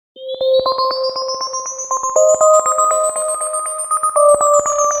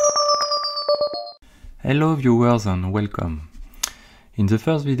Hello viewers and welcome. In the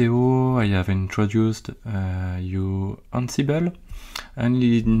first video I have introduced you Ansible, and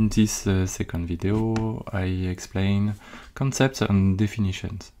in this second video I explain concepts and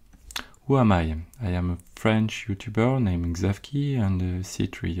definitions. Who am I? I am a French YouTuber named Xavki and a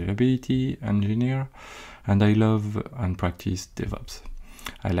site reliability engineer, and I love and practice DevOps.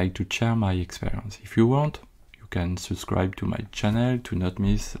 I like to share my experience. If you want, you can subscribe to my channel to not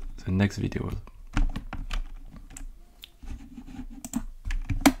miss the next videos.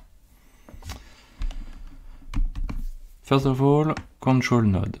 First of all, control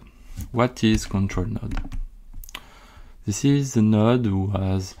node. What is control node? This is the node who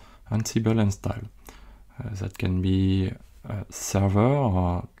has Ansible installed. That can be a server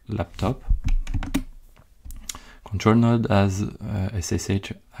or laptop. Control node has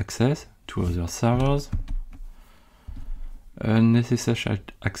SSH access to other servers, an SSH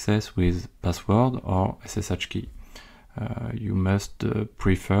access with password or SSH key. You must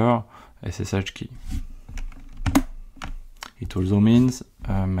prefer SSH key. It also means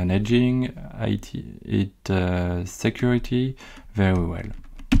managing its security very well.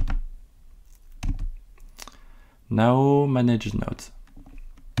 Now, manage nodes.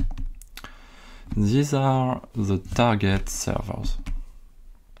 These are the target servers.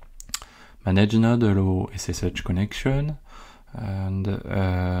 Manage node allows SSH connection, and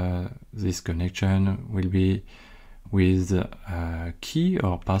this connection will be with a key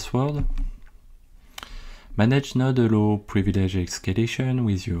or password. Manage node allows privilege escalation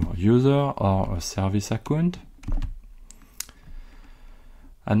with your user or a service account.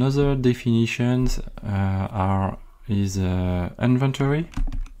 Another definitions is inventory.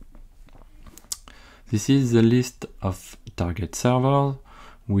 This is the list of target servers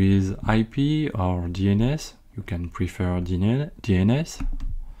with IP or DNS. You can prefer DNS.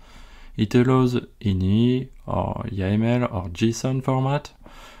 It allows INI or YAML or JSON format.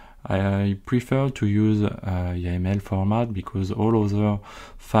 I prefer to use YAML format because all other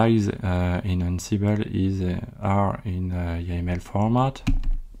files in Ansible are in YAML format.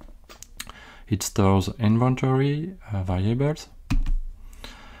 It stores inventory variables,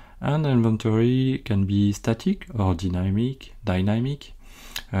 and inventory can be static or dynamic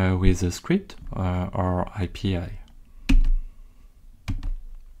with a script or API.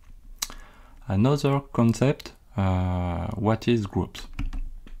 Another concept, what is groups?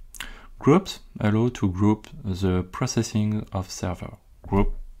 Groups allow to group the processing of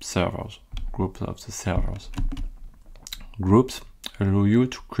groups of the servers. Groups allow you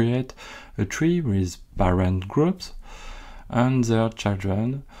to create a tree with parent groups and their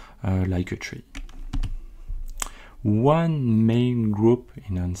children like a tree. One main group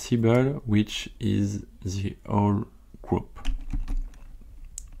in Ansible, which is the whole group.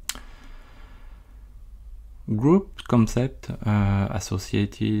 Group concept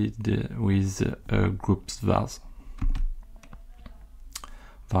associated with groups vars.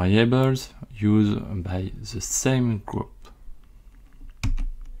 Variables used by the same group.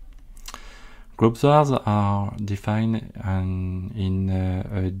 Group vars are defined in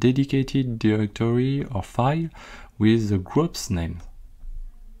a dedicated directory or file with the group's name,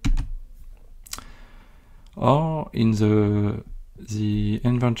 or in the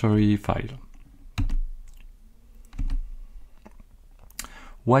inventory file.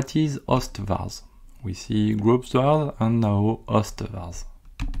 What is host vars? We see group vars and now host vars.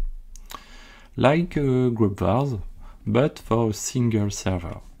 Like group vars, but for a single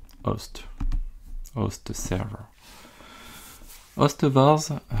server, host server. Host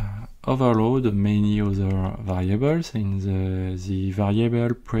vars overload many other variables in the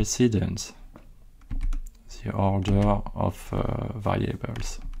variable precedence, the order of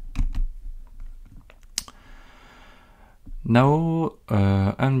variables. Now,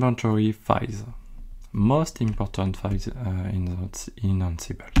 inventory files, most important files in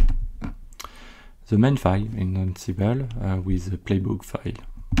Ansible. The main file in Ansible with the playbook file.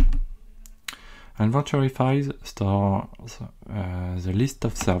 Inventory files stores the list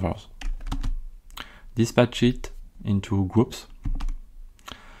of servers. Dispatch it into groups,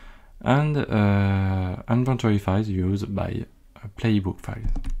 and inventory files used by playbook files.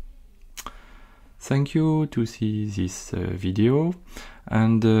 Thank you to see this video,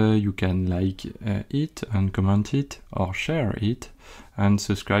 and you can like it and comment it or share it and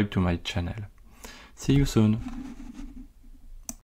subscribe to my channel. See you soon.